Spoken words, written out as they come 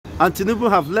And Tinubu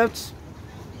have left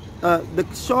the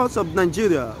shores of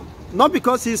Nigeria, not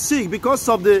because he's sick, because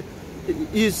of the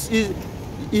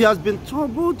he has been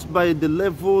troubled by the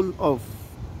level of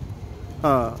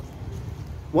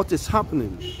what is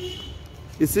happening.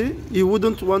 You see, he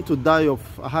wouldn't want to die of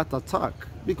a heart attack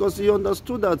because he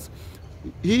understood that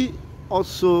he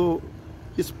also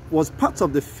was part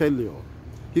of the failure.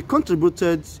 He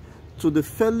contributed to the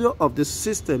failure of the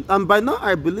system, and by now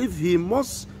I believe he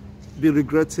must be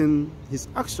regretting his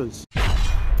actions.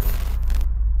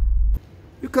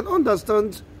 You can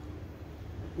understand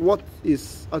what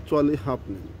is actually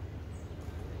happening.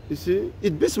 You see,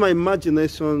 it beats my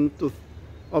imagination to,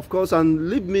 of course, and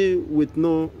leave me with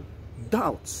no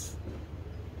doubts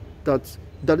that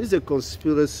there is a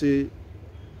conspiracy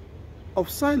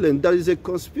of silence. There is a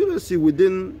conspiracy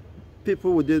within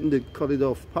people within the corridor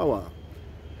of power,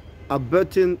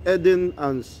 abetting, aiding,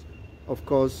 and of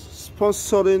course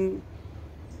sponsoring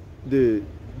the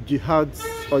jihad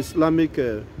or Islamic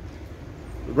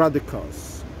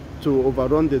radicals to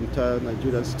overrun the entire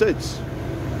Nigerian state.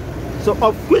 So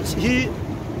of which he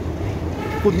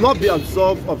could not be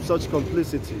absolved of such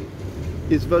complicity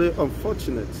is very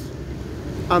unfortunate.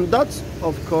 And that,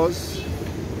 of course,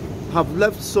 have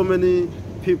left so many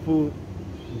people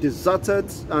deserted,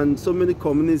 and so many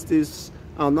communities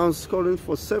are now scurrying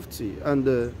for safety. And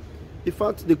in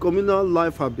fact, the communal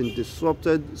life has been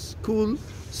disrupted. School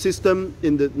system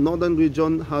in the northern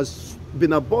region has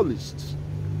been abolished,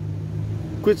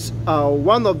 which are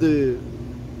one of the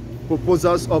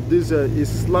proposals of these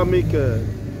Islamic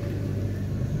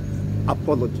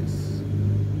apologies.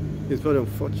 It's very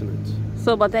unfortunate.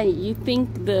 So, but then you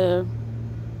think the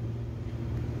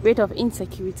rate of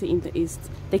insecurity in the East,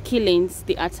 the killings,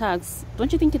 the attacks,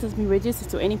 don't you think it has been reduced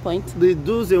to any point? The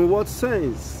do's in what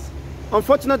sense?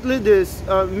 Unfortunately, this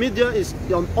media is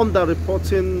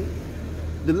underreporting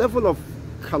the level of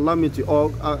calamity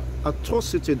or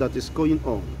atrocity that is going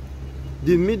on.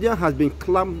 The media has been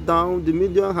clamped down, the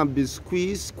media have been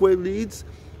squeezed, queried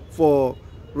for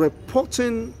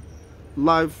reporting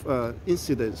live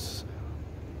incidents,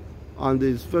 and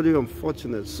it's very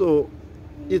unfortunate. So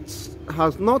it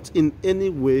has not in any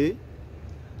way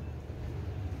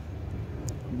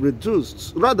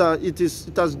reduced. Rather, it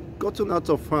has gotten out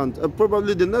of hand.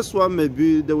 Probably the next one may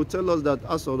be, they will tell us that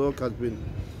Aso has been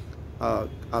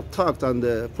attacked, and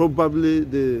probably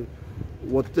the,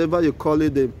 whatever you call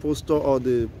it, the impostor or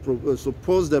the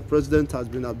supposed the president has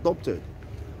been adopted.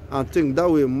 I think that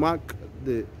will mark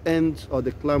the end or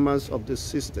the climax of the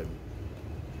system.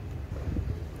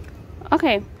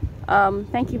 Okay,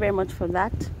 thank you very much for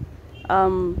that.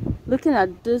 Looking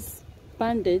at these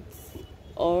bandits,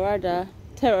 or rather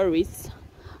terrorists,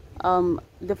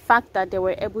 the fact that they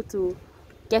were able to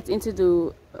get into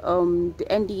the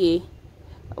NDA,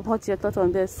 what's your thought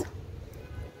on this?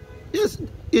 Yes,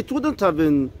 it wouldn't have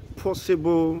been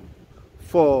possible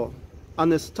for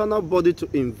an external body to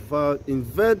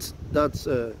invade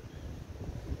that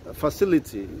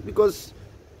facility, because,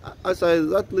 as I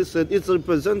exactly said, it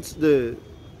represents the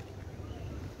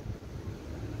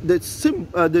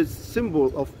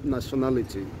symbol of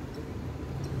nationality.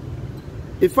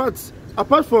 In fact,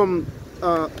 apart from,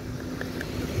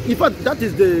 in fact, that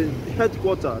is the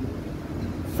headquarters,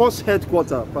 first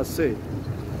headquarters per se,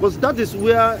 because that is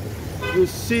where you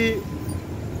see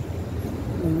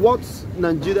what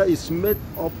Nigeria is made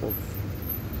up of.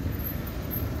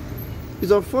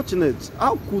 It's unfortunate.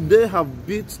 How could they have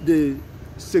beat the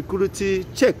security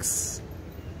checks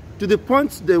to the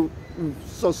point they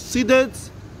succeeded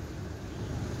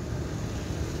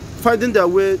finding their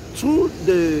way through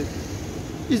the...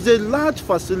 It's a large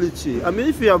facility. I mean,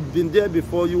 if you have been there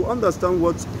before, you understand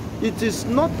what... It is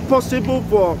not possible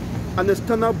for an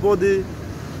external body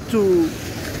to,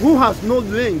 who has no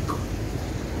link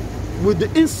with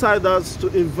the insiders, to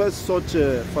invest such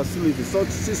a facility, such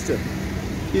system.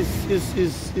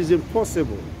 Is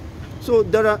impossible. So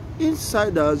there are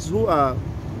insiders who are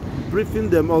briefing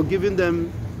them or giving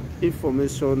them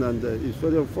information, and it's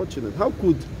very unfortunate. How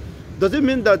could... Does it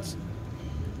mean that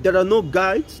there are no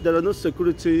guides, there are no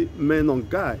security men on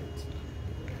guard?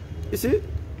 You see,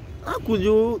 how could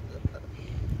you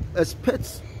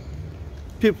expect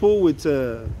people with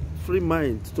a free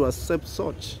mind to accept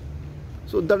such?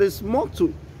 So there is more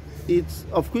to it,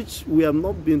 of which we have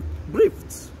not been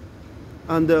briefed.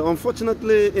 And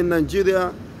unfortunately, in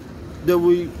Nigeria, there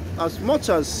will, as much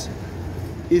as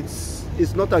it's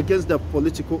not against their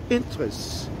political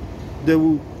interests, they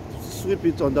will sweep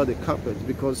it under the carpet,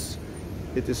 because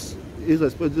it is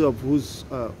irrespective of whose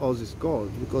house is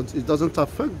called, because it doesn't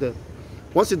affect them.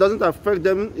 Once it doesn't affect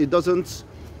them, it doesn't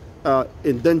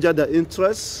endanger their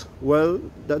interests, well,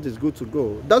 that is good to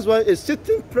go. That's why a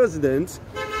sitting president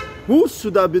who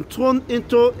should have been thrown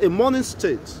into a mourning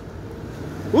state,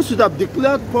 who should have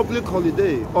declared public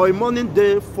holiday or a mourning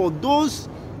day for those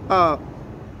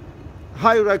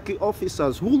hierarchy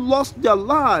officers who lost their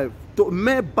life to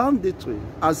mere banditry,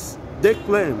 as they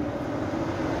claim,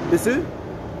 you see,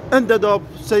 ended up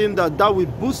saying that that will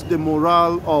boost the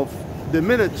morale of the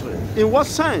military. In what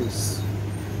sense?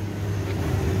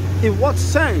 In what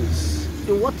sense?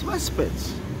 In what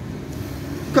respect?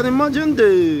 You can imagine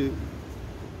the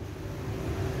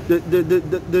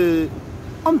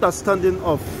understanding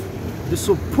of the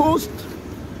supposed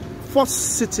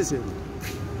first citizen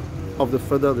of the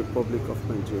Federal Republic of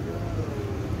Nigeria,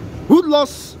 who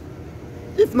lost,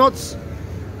 if not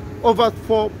over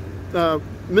 4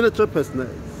 military personnel,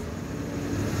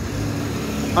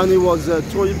 and he was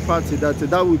throwing party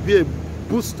that would be a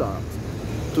booster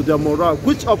to their morale,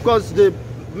 which of course the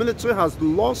military has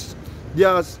lost. They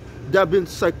have been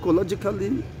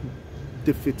psychologically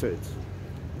defeated,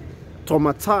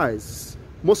 traumatized.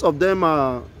 Most of them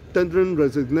are tendering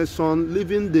resignation,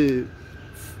 leaving the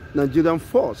Nigerian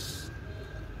force,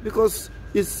 because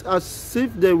it's as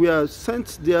if they were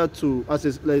sent there to as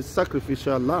a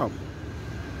sacrificial lamb.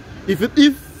 If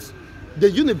the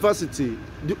university,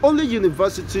 the only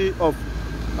university of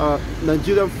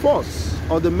Nigerian force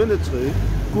or the military,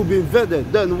 could be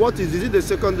invaded, then what is it, a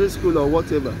secondary school or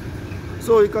whatever?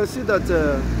 So you can see that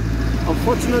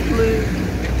unfortunately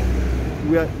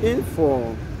we are in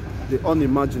for the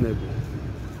unimaginable.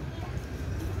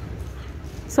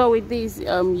 So with this,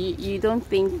 you don't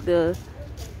think the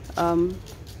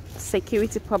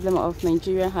security problem of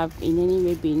Nigeria have in any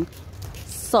way been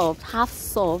solved, half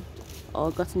solved,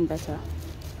 or gotten better?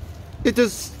 It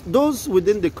is those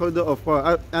within the corridor of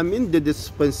power. I mean the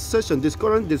dispensation, this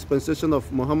current dispensation of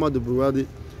Muhammadu Buhari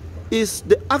is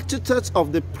the architect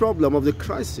of the problem, of the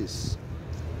crisis.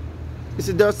 You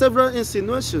see, there are several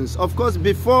insinuations. Of course,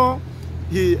 before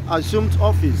he assumed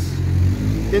office,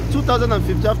 in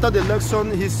 2015, after the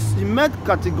election, he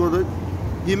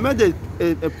made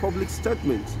a public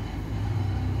statement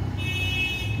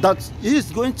that he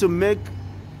is going to make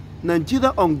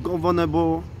Nigeria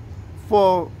ungovernable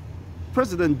for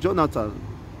President Jonathan.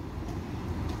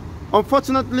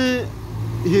 Unfortunately,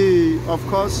 he, of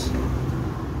course,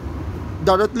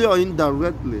 directly or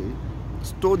indirectly,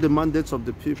 stole the mandates of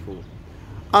the people.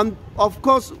 And of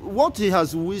course, what he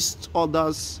has wished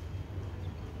others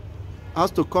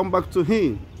has to come back to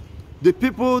him. The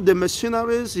people, the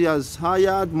machineries he has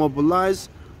hired, mobilized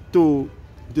to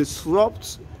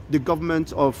disrupt the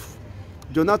government of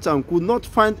Jonathan could not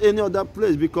find any other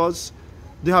place, because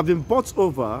they have been bought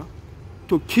over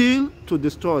to kill, to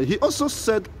destroy. He also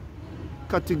said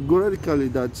categorically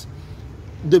that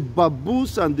the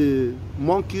baboons and the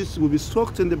monkeys will be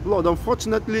soaked in the blood.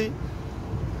 Unfortunately,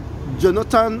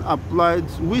 Jonathan applied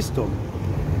wisdom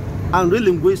and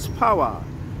relinquished power,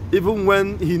 even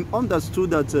when he understood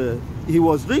that he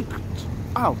was rigged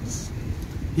out.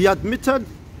 He admitted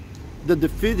the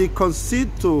defeat, he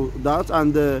conceded to that,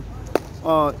 and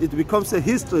it becomes a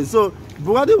history. So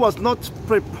Buhari was not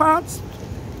prepared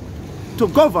to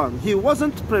govern. He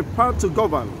wasn't prepared to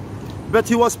govern, but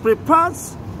he was prepared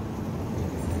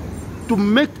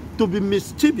to be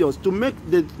mischievous, to make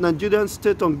the Nigerian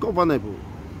state ungovernable,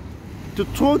 to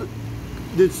throw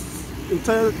this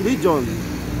entire region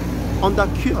under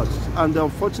chaos, and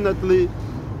unfortunately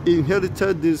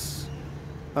inherited this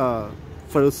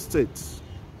failed state,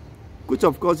 which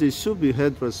of course he should be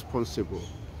held responsible.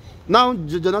 Now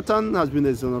Jonathan has been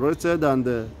exonerated,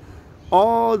 and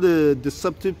all the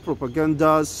deceptive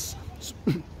propagandas,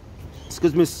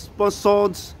 excuse me,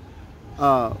 sponsored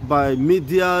by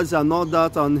medias and all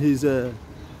that, and his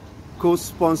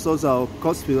co-sponsors or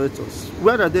conspirators,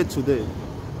 where are they today?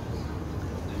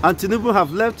 And Tinubu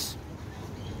have left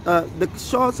the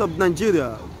shores of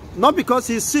Nigeria, not because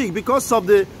he's sick, because of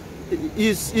the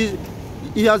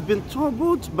he has been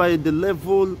troubled by the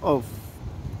level of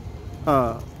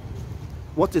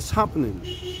what is happening.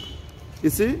 You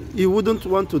see, he wouldn't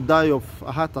want to die of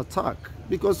a heart attack,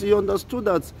 because he understood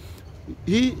that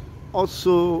he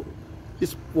also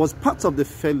was part of the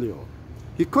failure.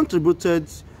 He contributed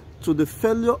to the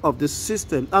failure of the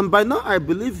system, and by now I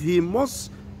believe he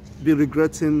must be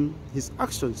regretting his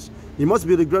actions. He must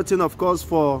be regretting, of course,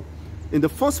 for, in the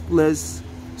first place,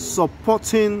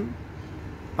 supporting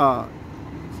a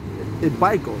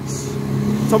bigot,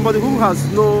 somebody who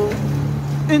has no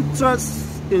interest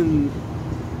in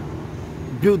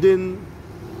building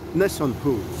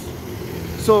nationhood.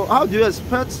 So how do you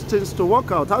expect things to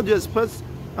work out? How do you expect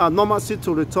normalcy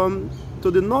to return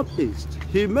to the Northeast?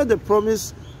 he made a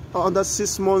promise under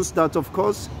 6 months that, of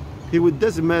course, he would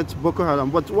decimate Boko Haram.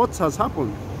 But what has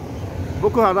happened?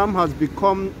 Boko Haram has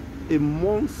become a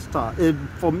monster, a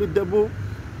formidable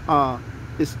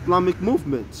Islamic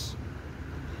movement,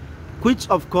 which,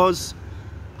 of course,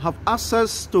 have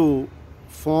access to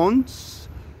funds,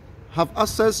 have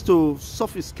access to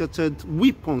sophisticated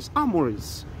weapons,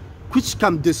 armories, which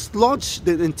can dislodge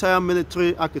the entire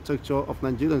military architecture of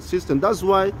Nigerian system. That's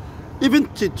why, even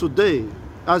till today,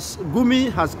 as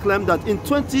Gumi has claimed that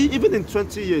even in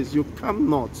 20 years, you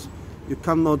cannot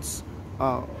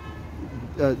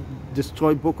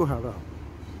destroy Boko Haram.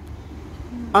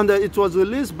 And it was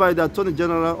released by the Attorney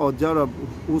General or the Arab,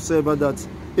 whosoever, that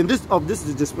in this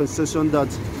dispensation, that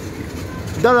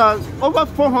there are over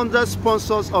 400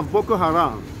 sponsors of Boko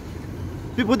Haram,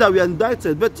 people that were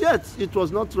indicted, but yet it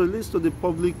was not released to the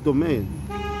public domain.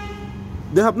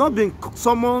 They have not been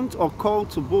summoned or called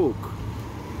to book.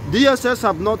 DSS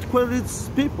have not queried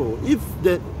people if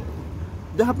they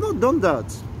have not done that.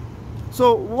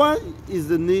 So why is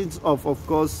the need of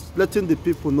course, letting the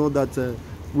people know that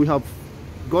we have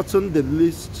gotten the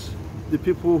list, the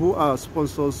people who are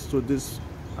sponsors to this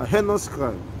heinous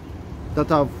crime, that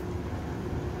have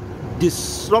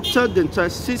disrupted the entire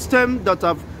system, that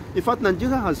have, in fact,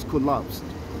 Nigeria has collapsed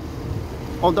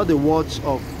under the watch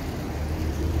of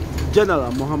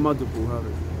General Muhammadu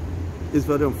Buhari. It's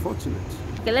very unfortunate.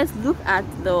 Okay, let's look at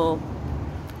the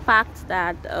fact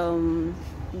that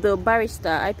the barrister,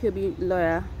 IPOB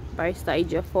lawyer, Barrister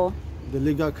Ejiofor, the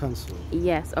legal counsel.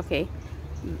 Yes, okay.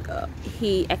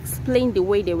 He explained the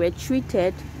way they were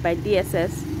treated by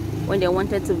DSS when they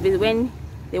wanted to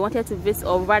visit,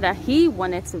 or rather, he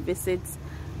wanted to visit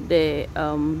the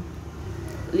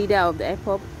leader of the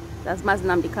airport, that's Mazi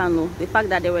Nnamdi Kanu. The fact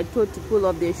that they were told to pull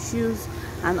off their shoes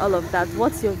and all of that.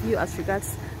 What's your view as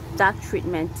regards that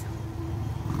treatment?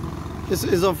 It's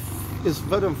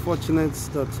very unfortunate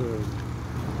that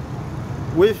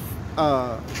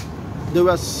they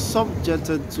were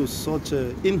subjected to such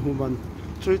inhuman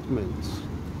treatment.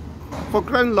 For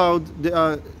crying loud, they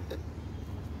are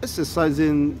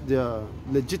exercising their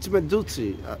legitimate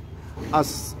duty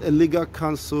as a legal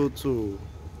counsel to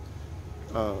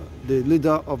the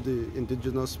leader of the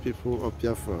indigenous people of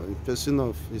Biafra, in person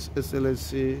of His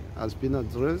Excellency, has been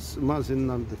addressed, Mazi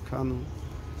Nnamdi Kanu.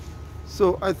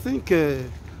 So I think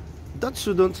that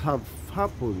shouldn't have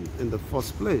happened in the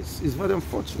first place. It's very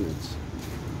unfortunate.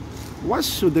 Why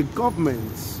should the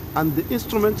government and the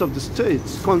instruments of the state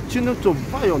continue to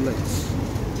violate,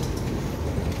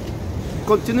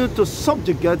 continue to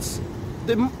subjugate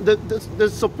the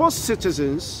supposed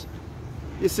citizens,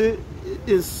 you see,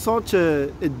 in such a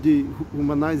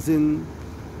dehumanizing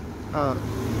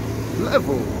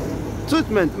level?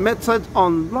 Treatment meted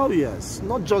on lawyers,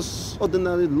 not just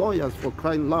ordinary lawyers, for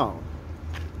crying loud.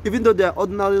 Even though they are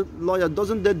ordinary lawyers,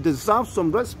 doesn't they deserve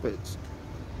some respect?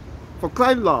 For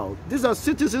crying loud, these are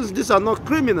citizens, these are not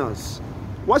criminals.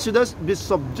 Why should they be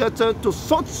subjected to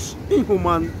such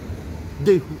inhuman,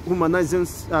 dehumanizing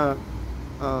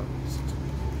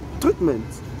treatment?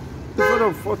 It's very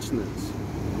unfortunate.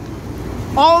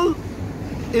 All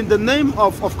in the name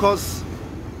of course,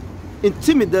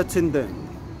 intimidating them.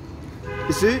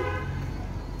 You see,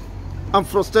 and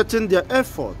frustrating their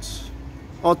efforts,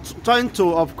 or trying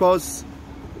to, of course,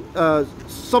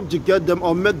 subjugate them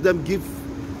or make them give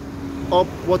up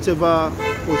whatever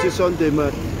position they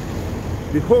may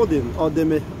be holding or they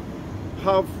may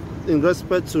have in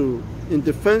respect to, in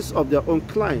defense of their own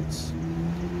clients.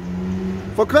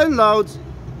 For crying loud,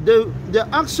 their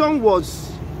action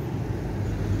was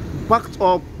backed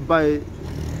up by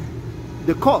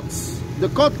the courts. The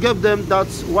court gave them that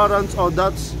warrant or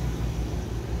that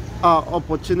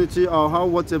opportunity, or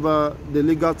whatever the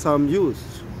legal term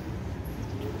used,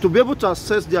 to be able to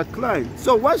assess their client.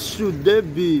 So why should they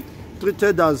be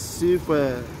treated as if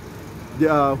they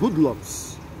are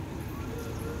hoodlums?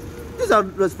 These are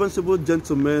responsible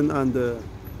gentlemen and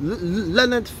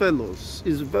learned fellows.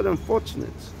 It's very unfortunate.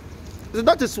 So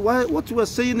that is why what we are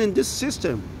saying in this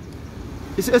system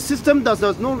is a system that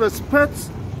does not respect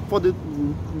for the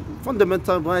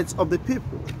fundamental rights of the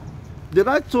people. The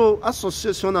right to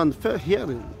association and fair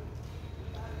hearing.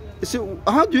 You see,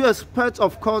 how do you expect,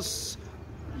 of course,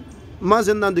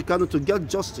 Mazi Nnamdi Kanu to get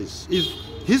justice if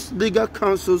his legal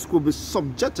counsels could be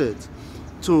subjected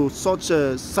to such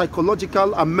a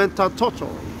psychological and mental torture?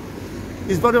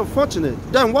 It's very unfortunate.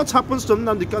 Then what happens to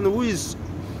Nnamdi Kanu, who is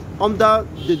under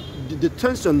the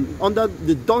detention, under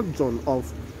the dungeon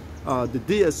of the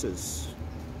DSS?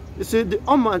 You see, the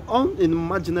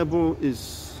unimaginable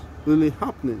is really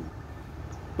happening.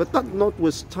 But that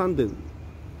notwithstanding,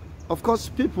 of course,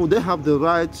 people, they have the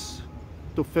right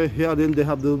to fair hearing. They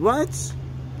have the right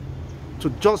to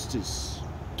justice,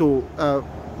 to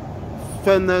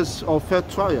fairness or fair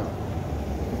trial,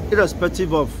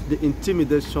 irrespective of the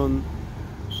intimidation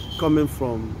coming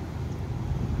from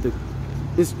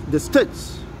the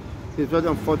states. It's very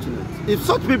unfortunate. If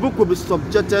such people could be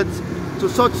subjected to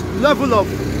such level of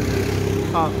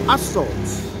assault,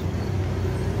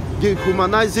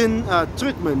 dehumanizing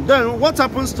treatment, then what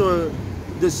happens to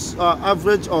this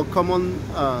average or common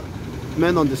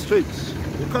men on the streets?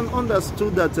 You can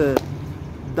understand that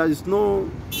there is no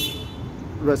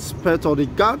respect or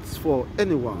regard for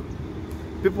anyone.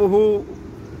 People who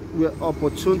were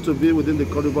opportune to be within the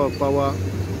corridor of power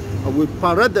will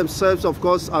parade themselves, of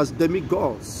course, as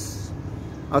demigods,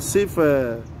 as if,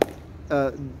 in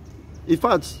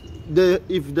fact,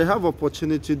 if they have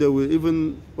opportunity, they will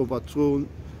even overthrow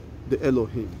the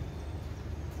Elohim.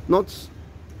 Not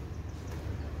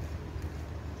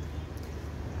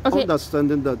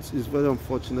understanding that it's very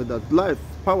unfortunate that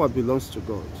power belongs to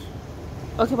God.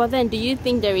 Okay, but then do you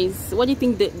think what do you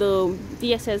think the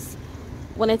DSS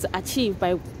wanted to achieve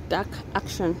by that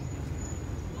action?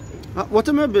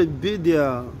 Whatever may be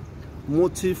their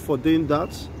motive for doing that,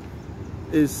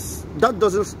 that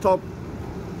doesn't stop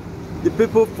the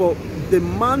people for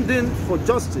demanding for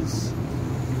justice.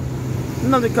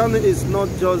 Nnamdi Kanu is not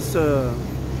just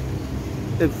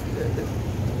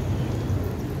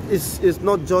it's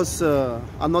not just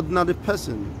an ordinary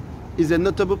person. He's a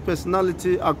notable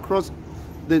personality across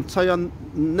the entire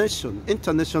nation,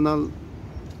 international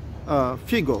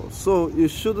figure. So you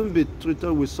shouldn't be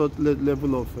treated with such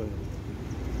level of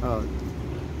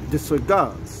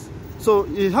disregards. So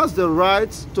he has the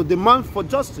right to demand for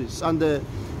justice, and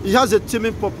he has a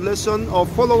teeming population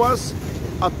of followers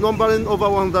at numbering over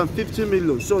 150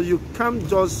 million. So you can't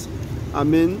just,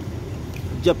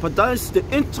 jeopardize the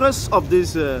interests of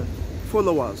these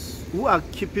followers who are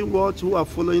keeping watch, who are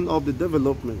following up the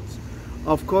developments.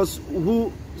 Of course,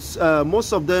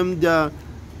 most of them, their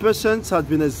patience has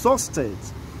been exhausted.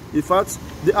 In fact,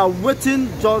 they are waiting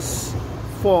just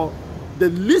for the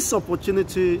least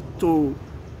opportunity to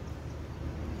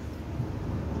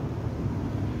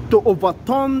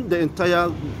overturn the entire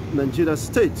Nigeria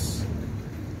state.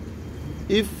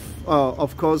 If,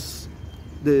 of course,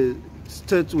 the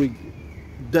state will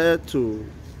dare to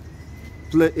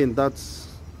play in that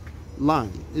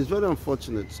line. It's very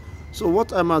unfortunate. So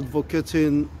what I'm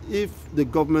advocating, if the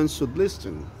government should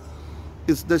listen,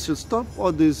 is they should stop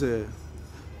all these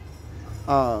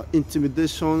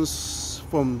intimidations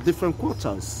from different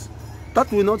quarters.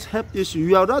 That will not help issue.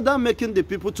 You are rather making the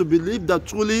people to believe that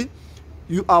truly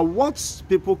you are what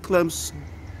people claim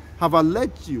have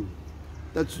alleged you,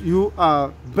 that you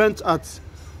are bent at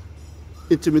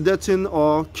intimidating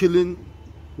or killing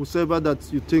whosoever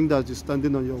that you think that is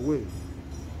standing on your way.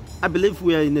 I believe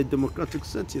we are in a democratic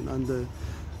setting, and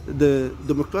the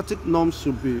democratic norms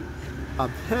should be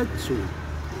adhered to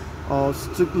or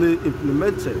strictly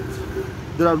implemented.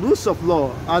 There are rules of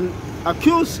law, and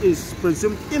accused is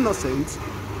presumed innocent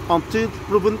until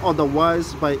proven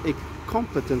otherwise by a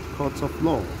competent court of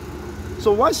law.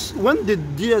 So when did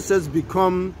DSS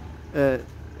become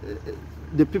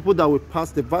the people that will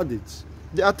pass the verdict?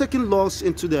 They are taking laws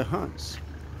into their hands.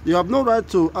 You have no right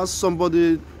to ask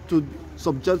somebody to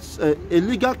subject a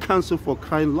legal counsel for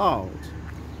crying loud.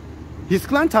 His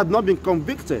client had not been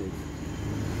convicted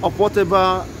of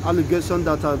whatever allegation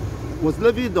that was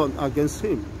levied on against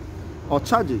him or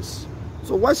charges.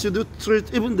 So why should you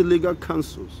treat even the legal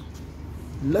counsels,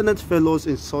 learned fellows,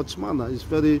 in such manner? It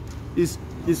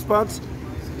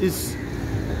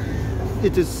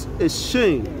is a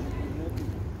shame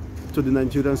to the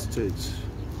Nigerian state.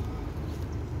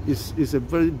 It's a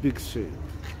very big shame.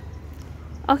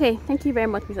 Okay, thank you very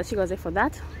much, Mr. Chigozie, for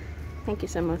that. Thank you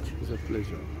so much. It's a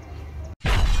pleasure.